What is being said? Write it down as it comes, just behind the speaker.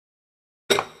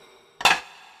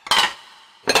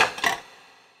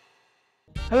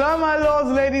Hello my lords,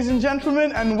 ladies and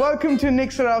gentlemen, and welcome to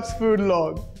Nick Saraf's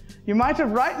FoodLog. You might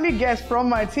have rightly guessed from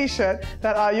my t-shirt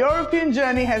that our European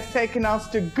journey has taken us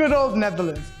to good old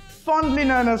Netherlands, fondly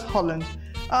known as Holland.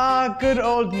 Ah, good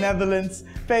old Netherlands,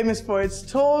 famous for its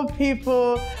tall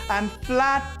people and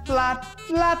flat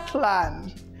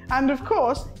land. And of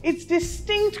course, its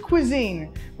distinct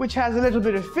cuisine, which has a little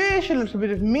bit of fish, a little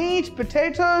bit of meat,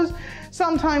 potatoes,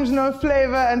 sometimes no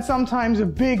flavor, and sometimes a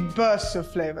big burst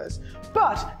of flavors.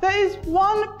 But there is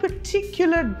one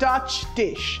particular Dutch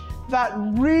dish that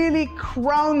really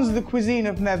crowns the cuisine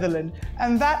of Netherlands,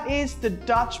 and that is the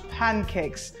Dutch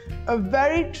pancakes, a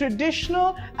very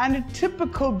traditional and a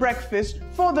typical breakfast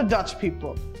for the Dutch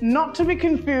people, not to be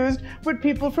confused with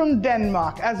people from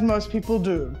Denmark, as most people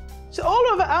do. So all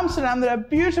over Amsterdam, there are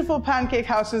beautiful pancake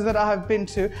houses that I have been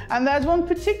to, and there's one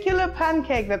particular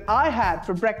pancake that I had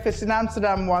for breakfast in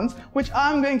Amsterdam once, which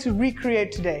I'm going to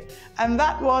recreate today. And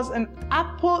that was an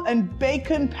apple and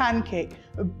bacon pancake,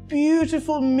 a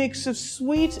beautiful mix of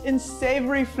sweet and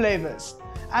savory flavors.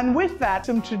 And with that,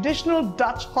 some traditional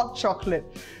Dutch hot chocolate.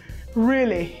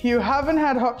 Really, you haven't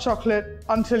had hot chocolate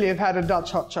until you've had a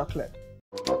Dutch hot chocolate.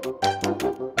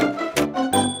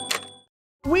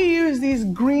 We use these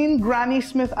green Granny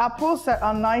Smith apples that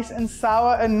are nice and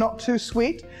sour and not too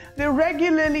sweet. They're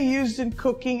regularly used in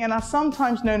cooking and are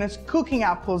sometimes known as cooking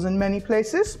apples in many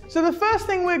places. So the first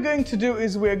thing we're going to do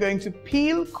is we're going to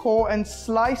peel, core and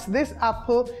slice this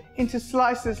apple into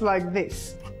slices like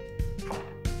this.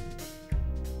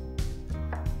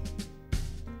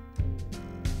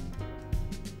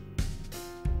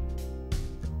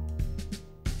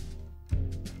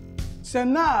 So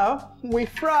now we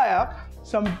fry up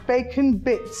some bacon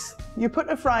bits. You put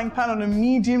a frying pan on a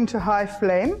medium to high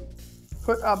flame,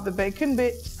 put up the bacon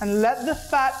bits and let the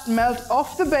fat melt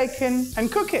off the bacon and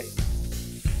cook it.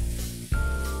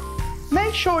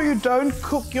 Make sure you don't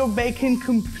cook your bacon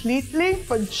completely,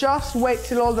 but just wait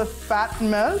till all the fat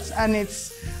melts and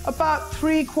it's about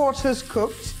 3/4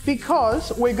 cooked,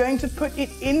 because we're going to put it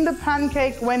in the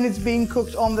pancake when it's being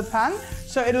cooked on the pan.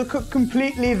 So it'll cook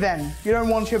completely then. You don't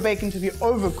want your bacon to be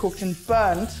overcooked and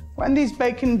burnt. When these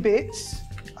bacon bits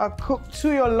are cooked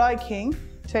to your liking,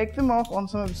 take them off on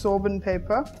some absorbent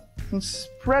paper and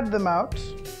spread them out.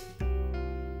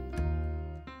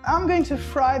 I'm going to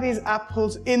fry these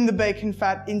apples in the bacon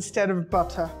fat instead of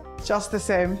butter, just the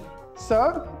same.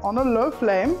 So, on a low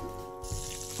flame,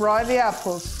 fry the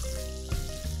apples.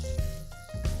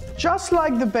 Just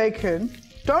like the bacon,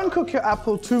 don't cook your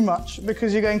apple too much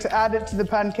because you're going to add it to the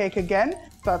pancake again.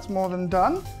 That's more than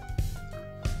done.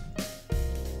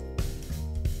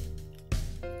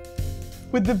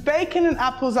 With the bacon and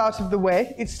apples out of the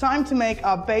way, it's time to make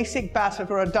our basic batter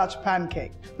for a Dutch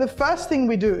pancake. The first thing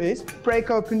we do is break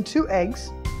open 2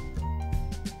 eggs.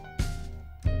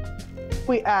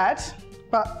 We add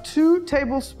about 2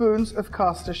 tablespoons of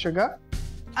castor sugar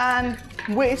and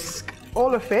whisk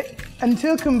all of it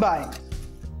until combined.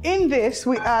 In this,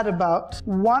 we add about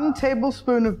 1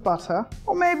 tablespoon of butter,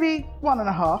 or maybe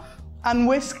 1.5, and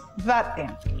whisk that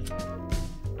in.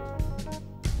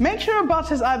 Make sure your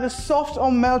butter is either soft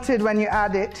or melted when you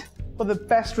add it for the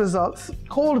best results.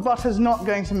 Cold butter is not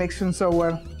going to mix in so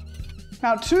well.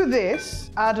 Now to this,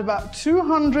 add about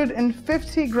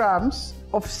 250 grams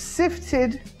of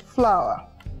sifted flour.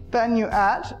 Then you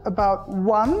add about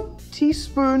 1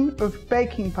 teaspoon of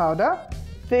baking powder.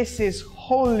 This is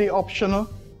wholly optional.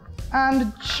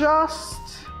 And just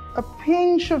a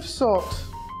pinch of salt.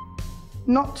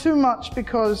 Not too much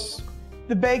because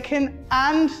the bacon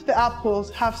and the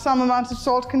apples have some amount of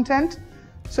salt content,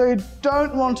 so you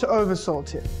don't want to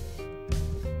oversalt it.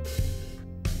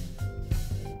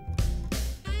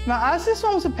 Now, as this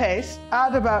forms a paste,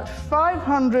 add about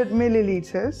 500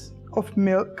 milliliters of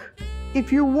milk.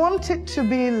 If you want it to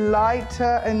be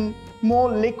lighter and more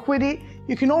liquidy,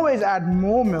 you can always add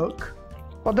more milk.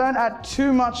 But don't add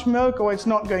too much milk or it's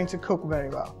not going to cook very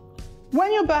well.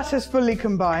 When your batter is fully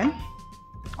combined,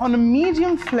 on a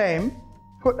medium flame,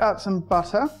 put out some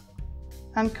butter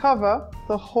and cover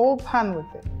the whole pan with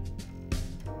it.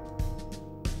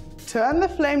 Turn the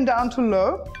flame down to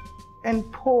low and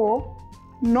pour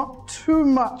not too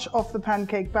much of the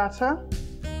pancake batter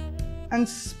and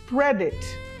spread it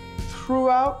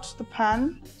throughout the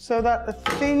pan so that a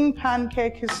thin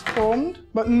pancake is formed,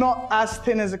 but not as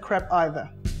thin as a crepe either.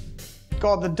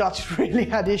 God, the Dutch really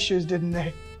had issues, didn't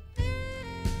they?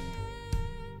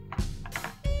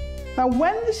 Now,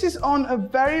 when this is on a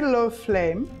very low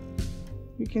flame,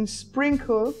 you can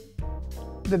sprinkle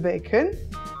the bacon,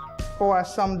 or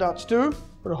as some Dutch do,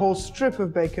 put a whole strip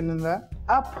of bacon in there,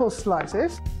 apple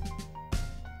slices,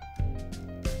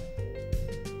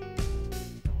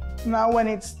 Now when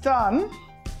it's done,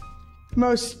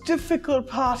 most difficult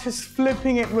part is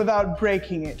flipping it without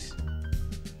breaking it.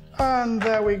 And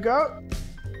there we go.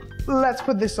 Let's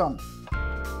put this on.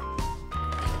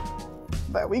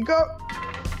 There we go.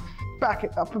 Back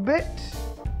it up a bit.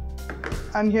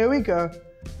 And here we go.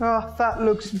 Oh, that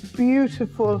looks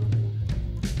beautiful.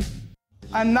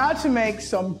 And now to make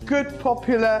some good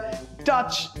popular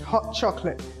Dutch hot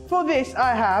chocolate. For this,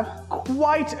 I have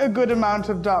quite a good amount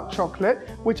of dark chocolate,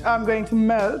 which I'm going to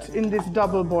melt in this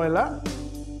double boiler.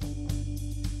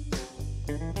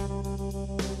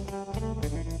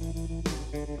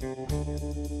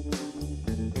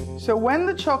 So when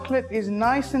the chocolate is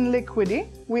nice and liquidy,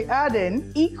 we add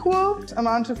in equal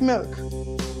amount of milk.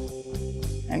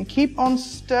 And keep on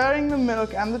stirring the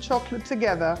milk and the chocolate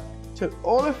together till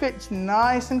all of it's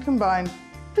nice and combined.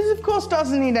 This of course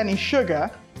doesn't need any sugar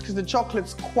because the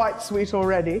chocolate's quite sweet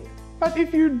already. But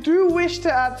if you do wish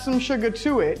to add some sugar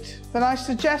to it, then I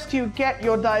suggest you get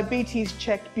your diabetes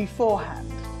checked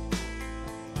beforehand.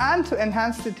 And to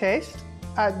enhance the taste,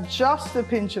 add just a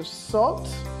pinch of salt,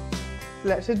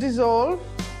 let it dissolve,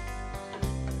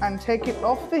 and take it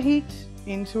off the heat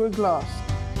into a glass.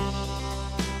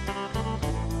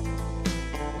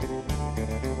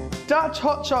 Dutch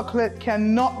hot chocolate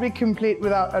cannot be complete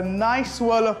without a nice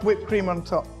swirl of whipped cream on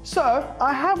top. So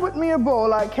I have with me a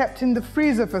bowl I kept in the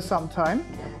freezer for some time.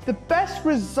 The best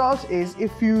result is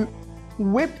if you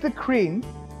whip the cream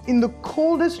in the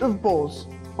coldest of bowls,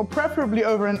 or preferably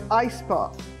over an ice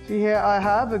bath. So here I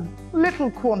have a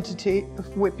little quantity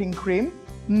of whipping cream,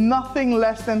 nothing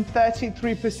less than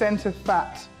 33% of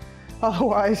fat.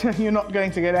 Otherwise you're not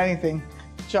going to get anything.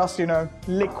 Just,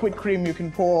 liquid cream you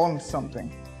can pour on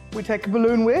something. We take a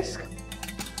balloon whisk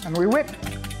and we whip.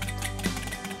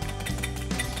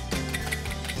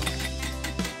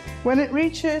 When it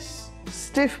reaches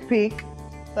stiff peak,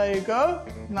 there you go,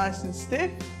 nice and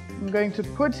stiff. I'm going to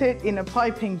put it in a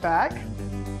piping bag.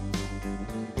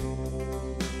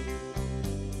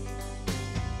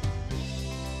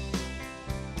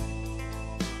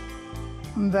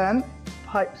 And then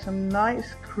pipe some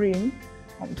nice cream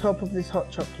on top of this hot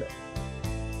chocolate.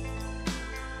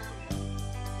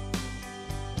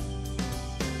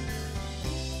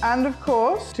 And of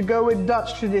course, to go with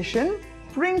Dutch tradition,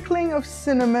 sprinkling of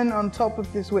cinnamon on top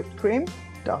of this whipped cream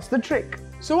does the trick.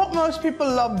 So what most people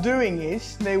love doing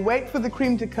is they wait for the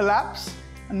cream to collapse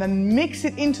and then mix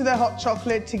it into their hot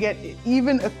chocolate to get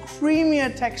even a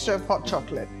creamier texture of hot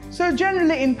chocolate. So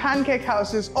generally in pancake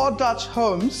houses or Dutch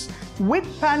homes, with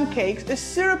pancakes, a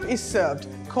syrup is served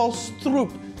called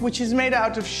stroop, which is made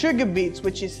out of sugar beets,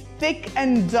 which is thick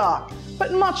and dark,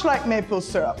 but much like maple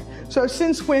syrup. So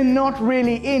since we're not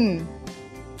really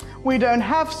we don't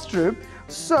have stroop,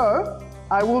 so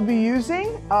I will be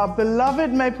using our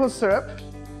beloved maple syrup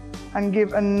and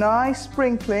give a nice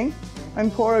sprinkling and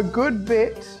pour a good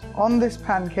bit on this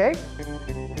pancake.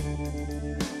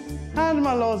 And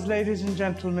my lords, ladies and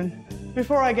gentlemen,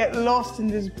 before I get lost in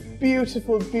this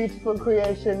beautiful, beautiful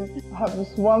creation, I have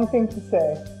just one thing to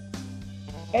say.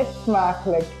 Het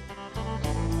smakelijk.